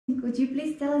could you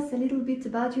please tell us a little bit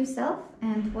about yourself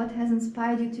and what has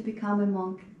inspired you to become a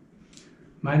monk?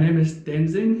 My name is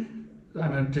Tenzin.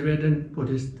 I'm a Tibetan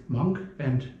Buddhist monk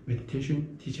and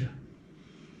meditation teacher.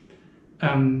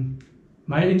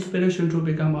 My inspiration to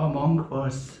become a monk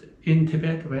was in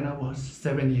Tibet when I was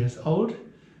 7 years old.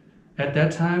 At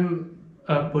that time,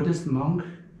 a Buddhist monk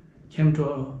came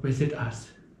to visit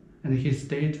us, and he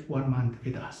stayed 1 month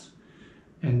with us.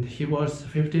 And he was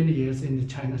 15 years in the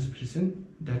China's prison.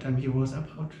 That time he was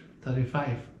about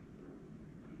 35.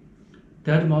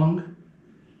 That monk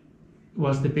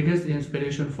was the biggest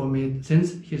inspiration for me,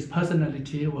 since his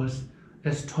personality was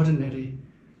extraordinary,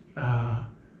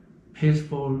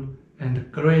 peaceful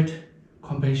and great,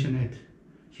 compassionate.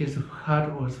 His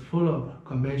heart was full of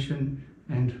compassion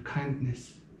and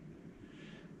kindness.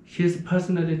 His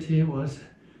personality was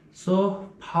so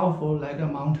powerful like a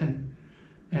mountain,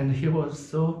 and he was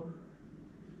so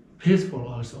peaceful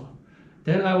also.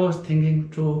 Then I was thinking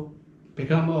to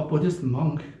become a Buddhist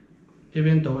monk.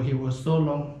 Even though he was so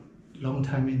long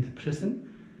time in the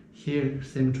prison, he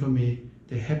seemed to me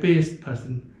the happiest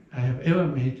person I have ever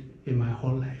met in my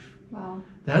whole life. Wow.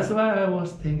 That's why I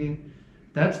was thinking,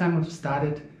 that time I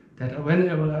started that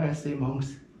whenever I see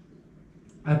monks,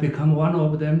 I become one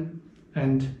of them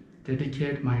and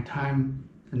dedicate my time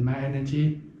and my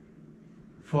energy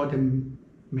for the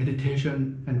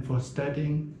meditation and for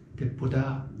studying the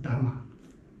Buddha Dharma.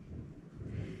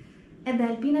 At the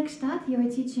Alpinakstadt, you are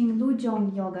teaching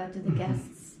Lujong yoga to the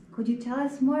guests. Could you tell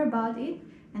us more about it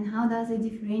and how does it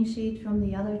differentiate from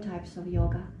the other types of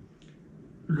yoga?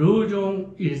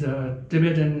 Lujong is a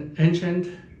Tibetan ancient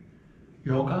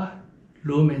yoga.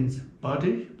 Lu means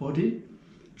body,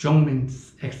 Zhong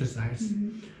means exercise.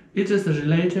 It is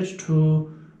related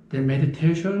to the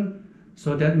meditation.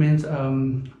 So that means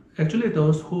actually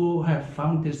those who have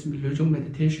found this Lujong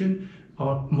meditation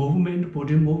or movement,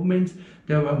 Buddhist movements,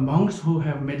 there were monks who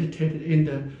have meditated in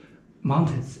the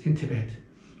mountains in Tibet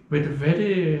with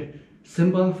very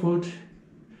simple food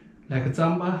like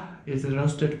zamba is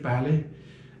roasted barley,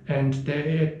 and they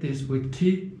ate this with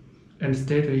tea and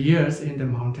stayed years in the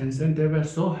mountains, and they were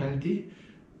so healthy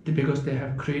because they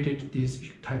have created this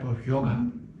type of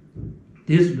yoga.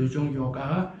 This Lujong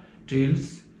yoga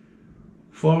drills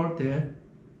for the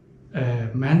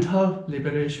mental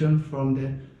liberation from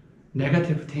the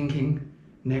negative thinking,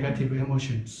 negative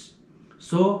emotions.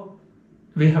 So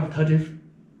we have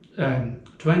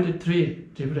 23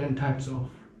 different types of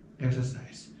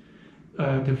exercise.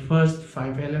 The first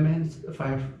 5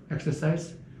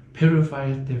 exercise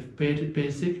purifies the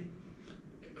basic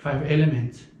 5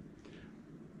 elements.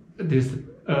 This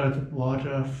earth,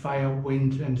 water, fire,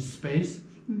 wind, and space,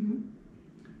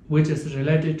 which is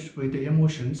related with the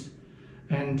emotions.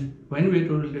 And when we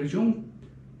do Lujong,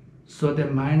 so the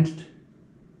mind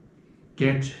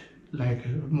get like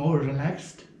more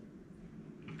relaxed,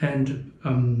 and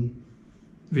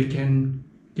we can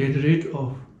get rid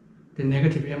of the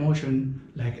negative emotion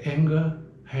like anger,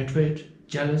 hatred,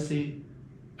 jealousy,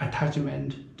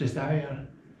 attachment, desire.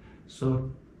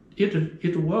 So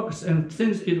it works, and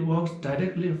since it works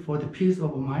directly for the peace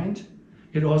of mind,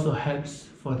 it also helps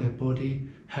for the body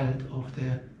health of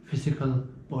the physical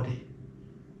body.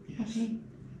 Yes. Okay.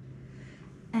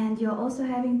 And you're also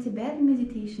having Tibetan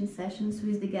meditation sessions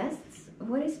with the guests.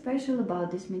 What is special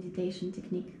about this meditation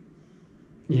technique?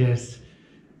 Yes.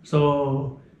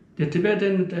 So the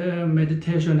Tibetan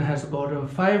meditation has got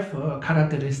 5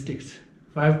 characteristics.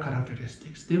 5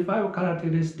 characteristics. The 5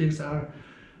 characteristics are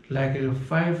like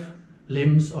 5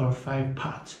 limbs or 5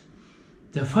 parts.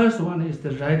 The first one is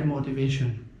the right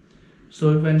motivation.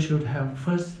 So one should have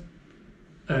first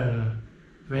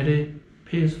very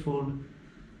peaceful,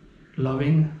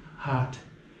 loving heart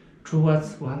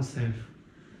towards oneself,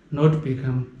 not to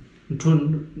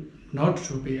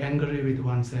be angry with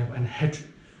oneself and hate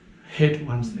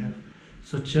oneself.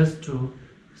 So just to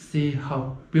see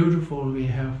how beautiful we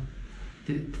have,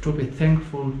 to be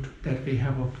thankful that we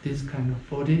have this kind of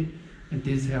body, and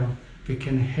we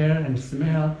can hear and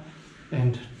smell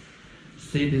and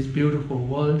see this beautiful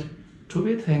world, to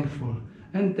be thankful,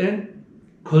 and then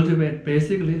cultivate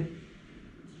basically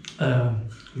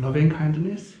loving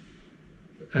kindness,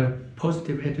 a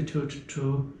positive attitude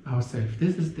to ourselves.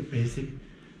 This is the basic.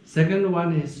 Second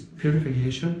one is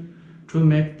purification, to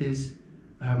make this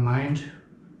mind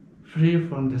free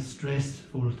from the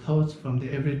stressful thoughts from the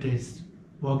everyday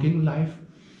working life.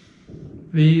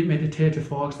 We meditate,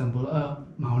 for example, a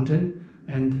mountain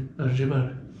and a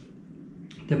river.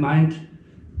 The mind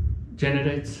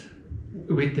generates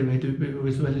with the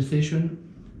visualization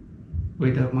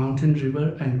with a mountain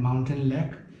river and mountain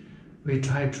lake. We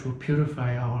try to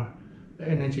purify our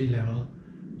energy level.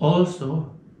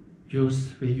 also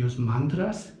we use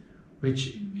mantras,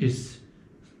 which is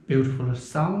beautiful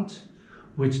sound,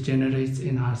 which generates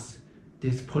in us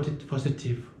this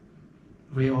positive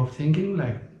way of thinking,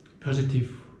 like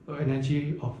positive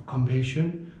energy of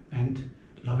compassion and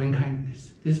loving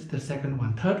kindness. This is the second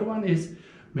one. Third one is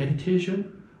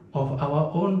meditation of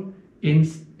our own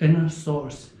inner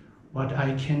source. What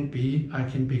I can be, I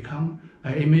can become.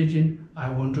 I imagine I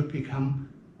want to become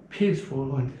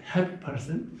peaceful and happy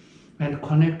person and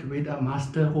connect with a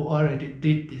master who already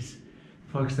did this.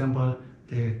 For example,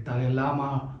 the Dalai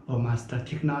Lama or Master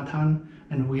Thich Nhat Hanh,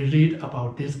 and we read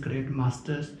about these great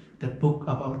masters, the book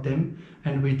about them,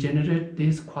 and we generate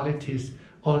these qualities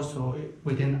also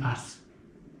within us.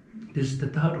 This is the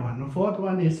third one. The fourth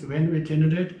one is when we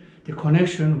generate the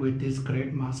connection with these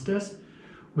great masters,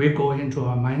 we go into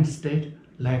a mind state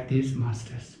like these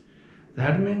masters.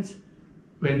 That means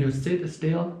when you sit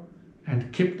still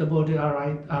and keep the body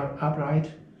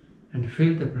upright and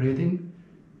feel the breathing,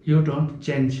 you don't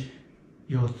change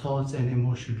your thoughts and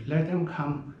emotions. Let them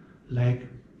come like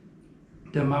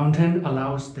the mountain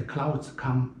allows the clouds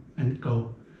come and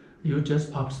go. You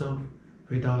just observe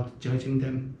without judging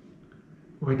them,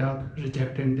 without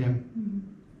rejecting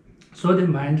them. So the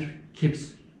mind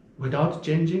keeps without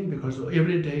changing, because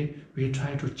every day we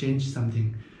try to change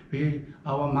something.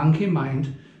 Our monkey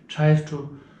mind tries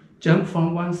to jump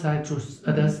from one side to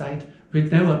other side. We'll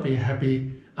never be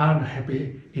happy,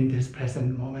 unhappy in this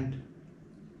present moment.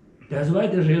 That's why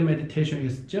the real meditation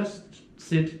is just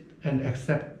sit and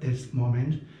accept this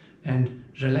moment and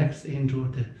relax into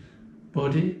the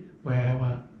body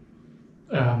wherever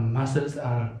muscles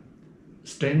are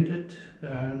strained,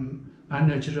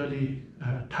 unnaturally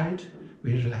tight.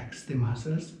 We relax the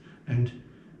muscles, and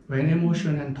when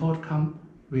emotion and thought come,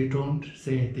 we don't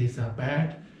say these are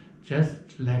bad, just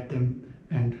let them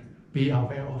and be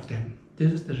aware of them.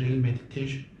 This is the real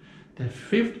meditation. The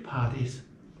fifth part is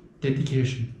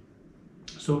dedication.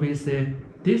 So we say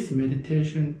this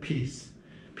meditation peace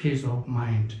of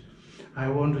mind. I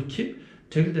want to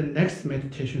take the next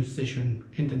meditation session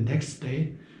in the next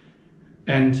day,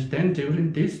 and then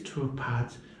during these two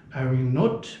parts, I will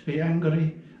not be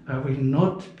angry, I will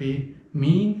not be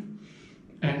mean,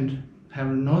 and have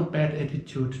no bad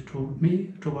attitude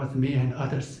towards me and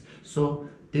others. So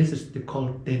this is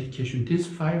called dedication. These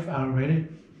five are very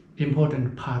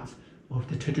important parts of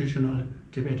the traditional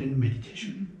Tibetan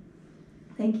meditation.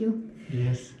 Thank you.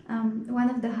 Yes. One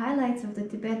of the highlights of the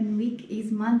Tibetan week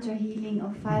is mantra healing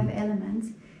of 5 elements.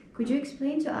 Could you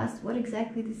explain to us what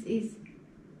exactly this is?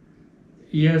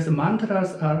 Yes,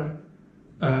 mantras are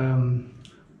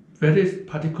very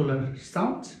particular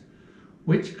sounds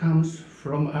which comes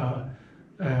from a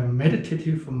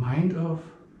meditative mind of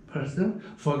person.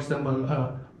 For example,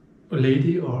 a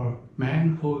lady or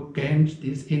man who gained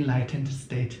this enlightened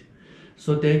state.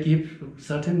 So they give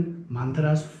certain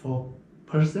mantras for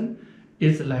person.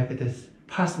 It's like this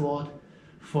password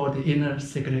for the inner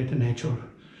secret nature.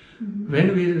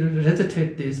 When we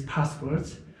recitate these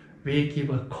passwords, we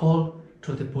give a call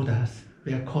to the Buddhas.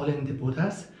 We are calling the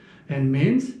Buddhas, and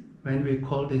means when we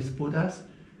call these Buddhas,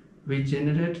 we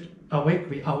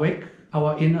awake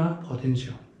our inner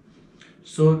potential.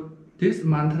 So these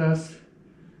mantras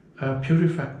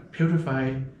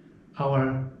purify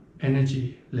our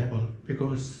energy level,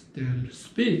 because the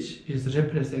speech is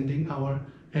representing our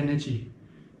energy,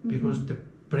 because the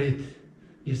breath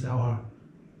is our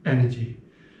energy.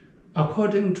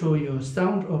 According to your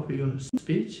sound of your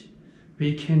speech,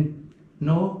 we can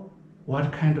know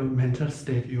what kind of mental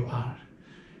state you are.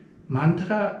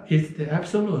 Mantra is the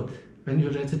absolute. When you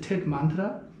recitate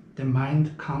mantra, the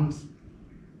mind comes,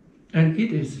 and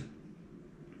it is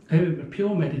a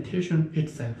pure meditation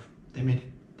itself,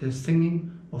 the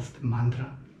singing of the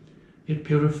mantra. It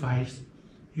purifies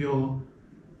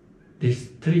these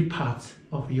 3 parts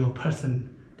of your person.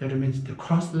 That means the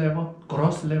gross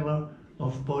level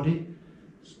of body,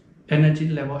 energy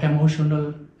level,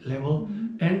 emotional level,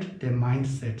 and the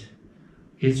mindset.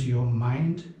 Is your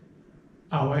mind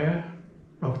aware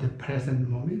of the present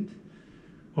moment,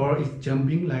 or is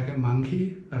jumping like a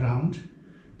monkey around?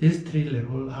 These 3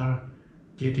 levels are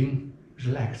getting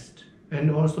relaxed.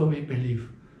 And also we believe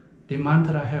the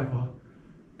mantra have a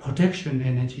protection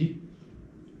energy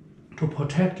to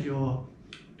protect your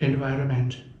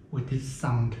environment with this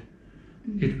sound.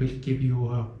 It will give you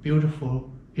a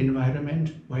beautiful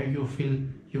environment where you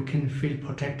can feel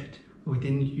protected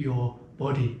within your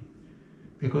body,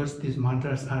 because these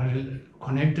mantras are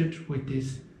connected with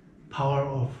this power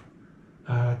of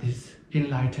this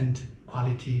enlightened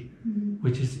quality,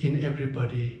 which is in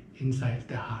everybody inside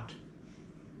the heart.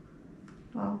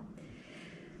 Wow.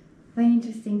 Very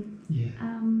interesting. Yeah.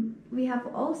 We have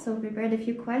also prepared a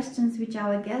few questions which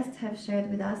our guests have shared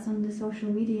with us on the social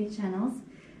media channels.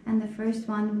 And the first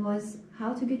one was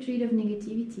how to get rid of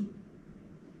negativity.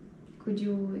 Could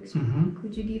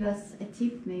you give us a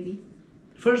tip maybe?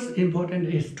 First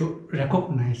important is to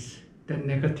recognize the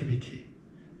negativity.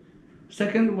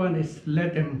 Second one is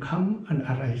let them come and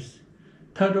arise.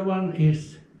 Third one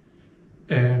is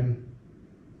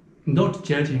not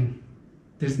judging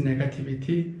this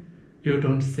negativity. You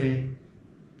don't say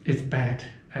it's bad,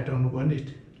 I don't want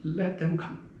it. Let them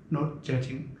come, not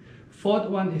judging. Fourth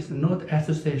one is not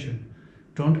association.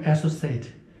 Don't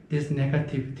associate this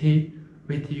negativity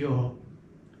with your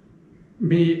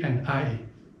me and I.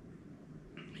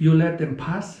 You let them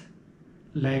pass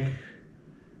like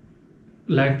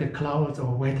the clouds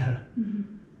or weather. Mm-hmm.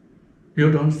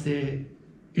 You don't say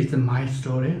it's my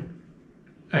story.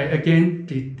 I again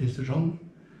did this wrong.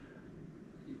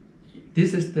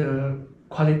 This is the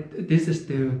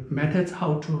methods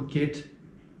how to get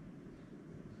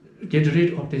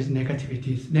rid of these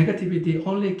negativities. Negativity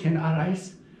only can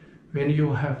arise when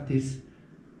you have this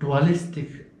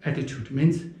dualistic attitude.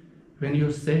 Means when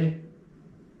you say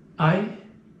I,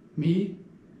 me,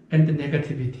 and the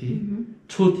negativity, Mm-hmm.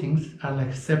 two things are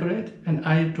like separate, and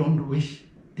I don't wish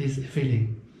this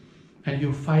feeling. And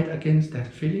you fight against that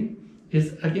feeling,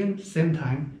 is again same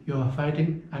time you are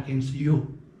fighting against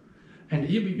you. And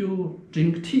if you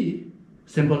drink tea,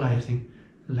 symbolizing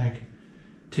like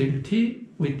drink tea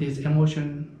with this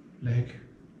emotion like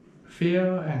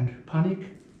fear and panic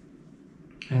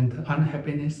and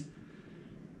unhappiness,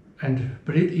 and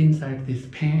breathe inside this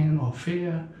pain or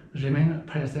fear, remain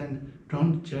present,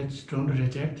 don't judge, don't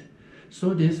reject.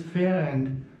 So this fear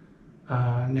and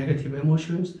negative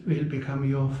emotions will become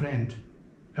your friend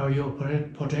or your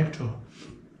protector.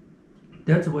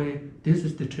 That's why this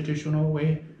is the traditional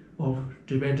way of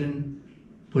Tibetan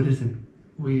Buddhism.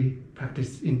 We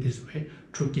practice in this way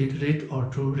to get rid or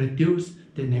to reduce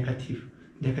the negative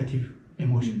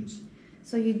emotions.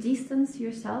 So you distance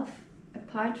yourself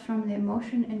apart from the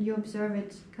emotion and you observe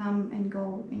it come and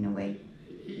go in a way.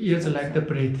 Yes, like the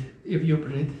breath. If you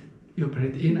breathe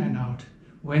in and out.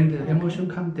 When the emotion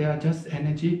comes, they are just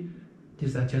energy.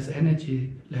 These are just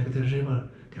energy, like the river.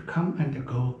 They come and they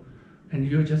go. And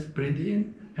you just breathe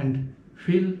in and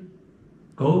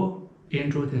go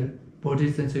into the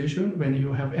body sensation. When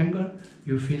you have anger,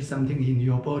 you feel something in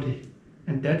your body.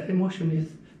 And that emotion is,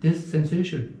 this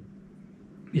sensation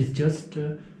is just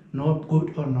not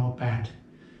good or not bad.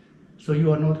 So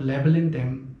you are not labeling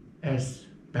them as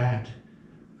bad.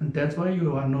 And that's why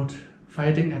you are not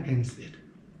fighting against it.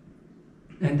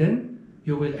 And then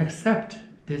you will accept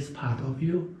this part of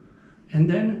you. And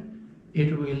then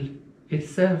it will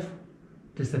itself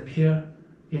disappear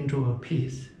into a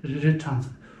peace.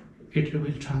 It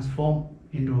will transform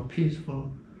into a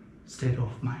peaceful state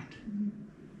of mind.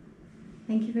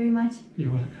 Thank you very much.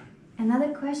 You're welcome.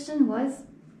 Another question was,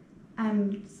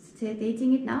 I'm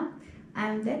stating it now,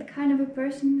 I'm that kind of a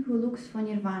person who looks for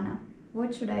nirvana.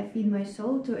 What should I feed my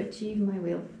soul to achieve my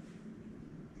will?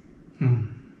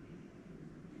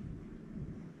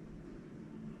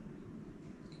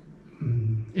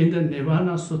 In the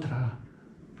Nirvana Sutra,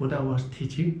 Buddha was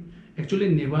teaching, actually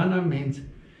nirvana means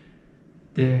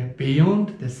the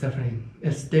beyond the suffering,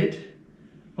 a state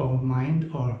of mind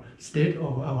or state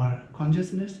of our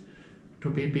consciousness to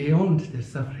be beyond the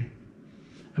suffering.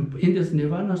 And in this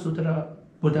Nirvana Sutra,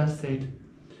 Buddha said,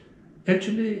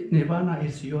 actually nirvana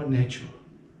is your nature,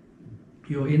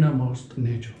 your innermost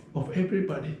nature of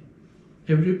everybody.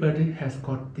 Everybody has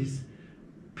got this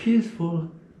peaceful,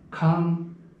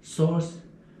 calm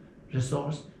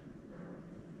resource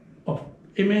of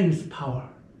immense power.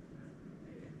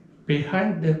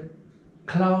 Behind the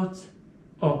clouds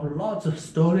of lots of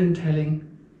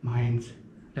storytelling minds,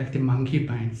 like the monkey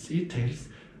minds, it tells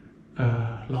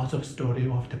lots of story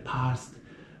of the past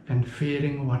and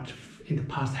fearing what in the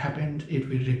past happened, it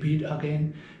will repeat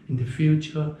again in the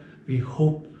future. We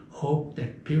hope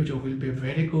that future will be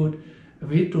very good.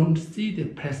 We don't see the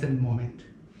present moment.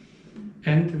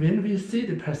 And when we see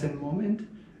the present moment,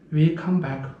 we come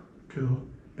back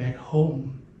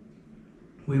home.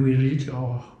 We will reach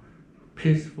our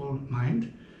peaceful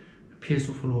mind,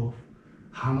 peaceful of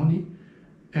harmony.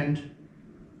 And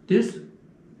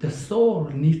the soul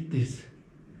needs this.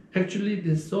 Actually,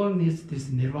 the soul needs this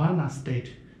nirvana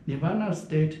state. Nirvana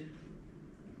state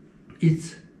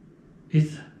is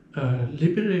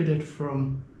liberated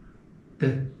from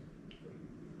the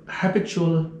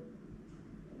habitual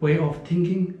way of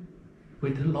thinking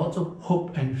with lots of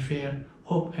hope and fear.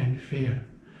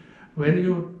 When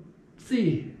you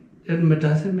see it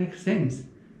doesn't make sense,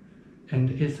 and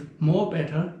it's more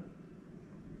better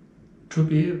to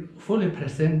be fully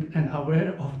present and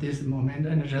aware of this moment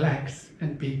and relax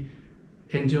and be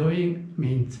enjoying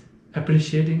means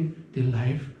appreciating the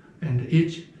life and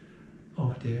each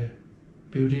of the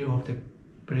beauty of the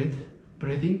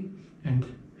breathing and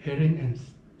hearing and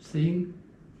seeing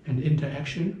and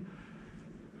interaction.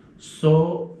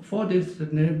 So for this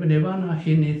nirvana,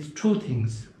 he needs two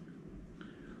things.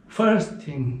 First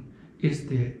thing is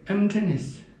the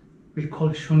emptiness, we call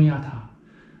shunyata,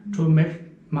 to make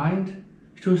mind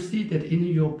to see that in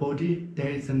your body there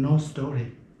is no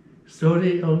story.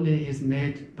 Story only is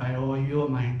made by your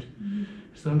mind.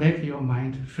 So make your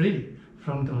mind free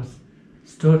from those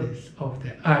stories of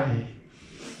the I.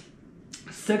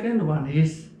 Second one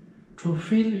is to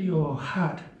fill your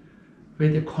heart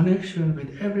with the connection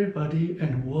with everybody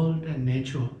and world and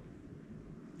nature,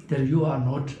 that you are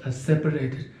not a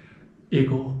separate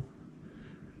ego,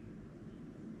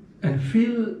 and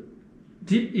feel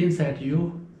deep inside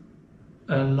you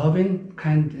a loving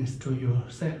kindness to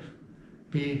yourself.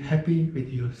 Be happy with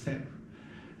yourself.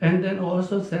 And then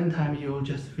also same time you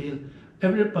just feel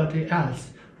everybody else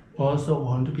also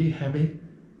want to be happy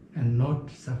and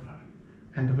not suffer.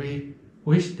 And we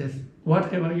wish that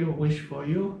whatever you wish for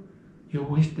you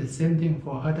wish the same thing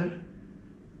for other.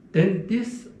 Then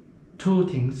these two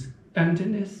things,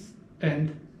 emptiness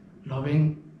and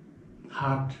loving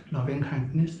heart, loving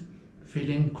kindness,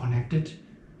 feeling connected,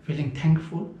 feeling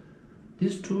thankful,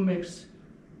 these two makes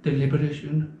the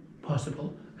liberation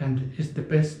possible and is the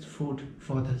best food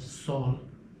for the soul.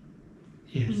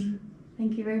 Yes.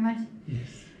 Thank you very much.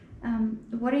 Yes.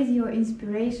 What is your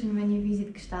inspiration when you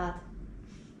visit Gstaad?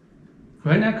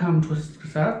 When I come to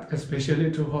Gstaad, especially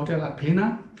to Hotel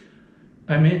Alpina,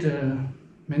 I met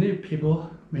many people,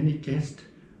 many guests,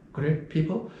 great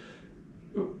people,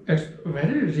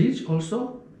 very rich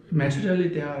also. Materially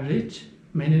they are rich,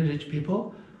 many rich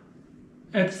people.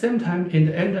 At the same time, in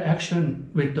the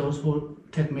interaction with those who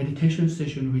take meditation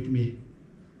session with me,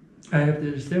 I have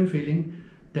the same feeling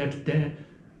that the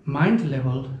mind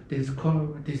level, this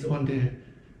on the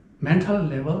mental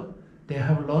level, they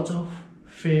have lots of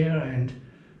fear and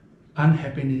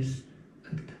unhappiness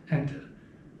and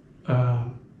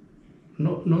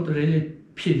not really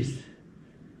peace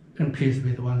and peace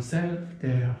with oneself.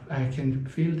 I can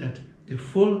feel that the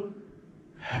full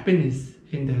happiness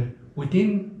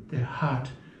within the heart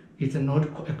is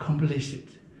not accomplished.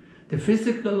 The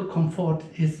physical comfort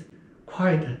is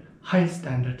quite high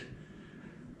standard,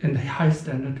 and high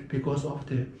standard because of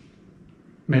the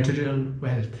material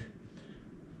wealth.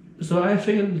 So I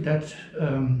feel that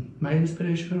my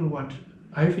inspiration, what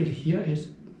I feel here is,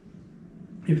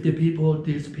 if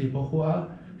these people who are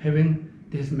having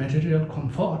this material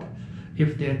comfort,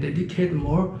 if they dedicate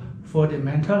more for the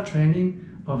mental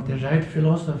training of the right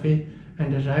philosophy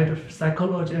and the right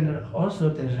psychology and also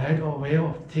the right way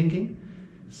of thinking,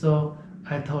 so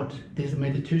I thought this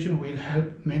meditation will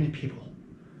help many people.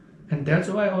 And that's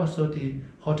why also the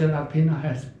Hotel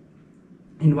Alpina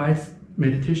invites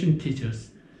meditation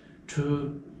teachers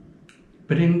to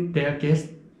bring their guests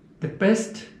the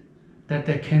best that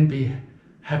they can be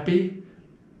happy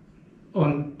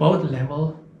on both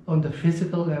level, on the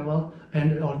physical level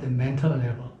and on the mental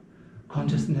level,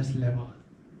 consciousness level.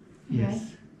 Yes. Right.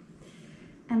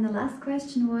 And the last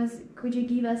question was, could you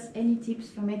give us any tips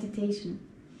for meditation?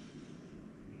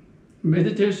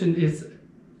 Meditation is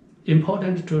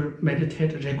important to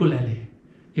meditate regularly,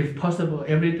 if possible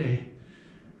every day.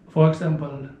 For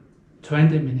example,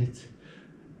 20 minutes.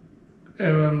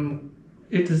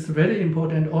 It is very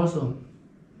important also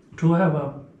to have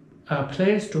a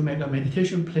place to make a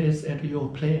meditation place at your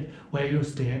place where you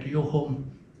stay at your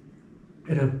home.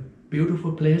 At a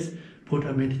beautiful place, put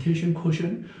a meditation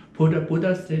cushion, put a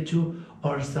Buddha statue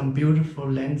or some beautiful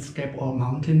landscape or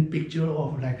mountain picture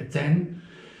of like Zen.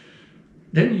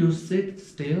 Then you sit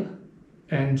still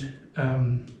and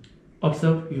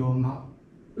observe your mouth.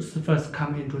 First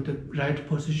come into the right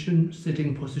position,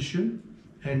 sitting position,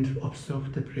 and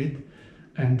observe the breath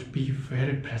and be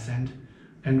very present.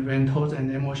 And when thoughts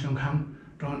and emotion come,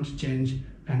 don't change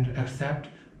and accept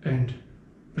and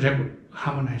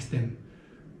harmonize them.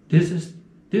 This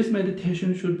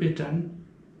meditation should be done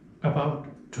about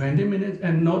 20 minutes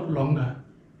and not longer.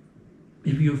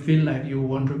 If you feel like you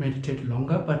want to meditate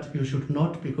longer, but you should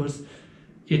not, because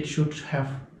it should have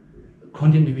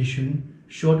continuation,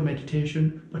 short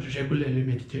meditation, but regularly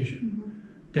meditation.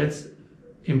 That's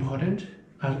important,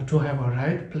 to have a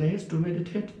right place to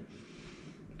meditate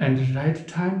and the right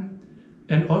time,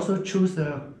 and also choose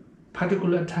a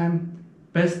particular time.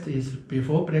 Best is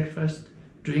before breakfast,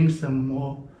 drink some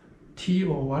more tea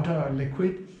or water or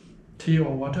liquid, tea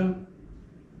or water,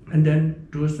 And then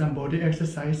do some body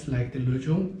exercise like the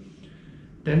Lujung.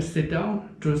 Then sit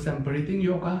down, do some breathing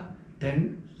yoga,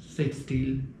 then sit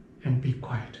still and be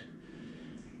quiet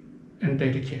and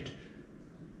dedicate.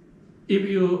 If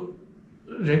you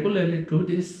regularly do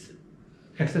this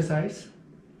exercise,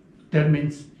 that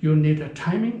means you need a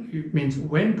timing. It means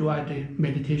when do I do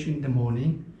meditation in the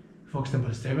morning, for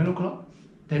example 7 o'clock,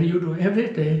 then you do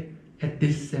every day at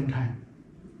this same time,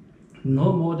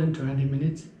 no more than 20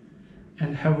 minutes,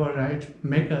 and have a right,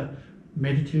 make a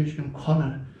meditation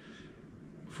corner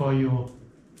for you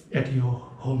at your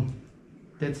home.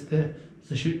 That's the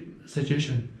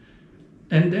suggestion.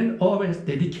 And then always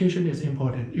dedication is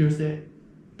important. You say,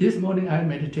 this morning I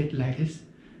meditate like this,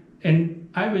 and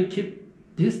I will keep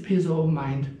this peace of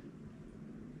mind,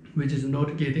 which is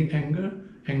not getting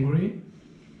angry,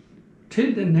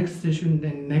 till the next session, the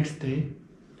next day.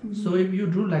 So if you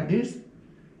do like this,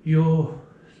 your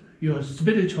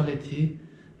spirituality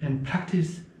and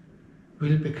practice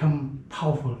will become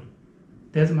powerful.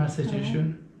 That's my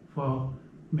suggestion for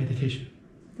meditation.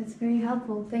 That's very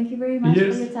helpful. Thank you very much for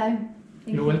your time.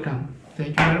 You're welcome.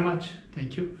 Thank you very much.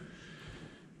 Thank you.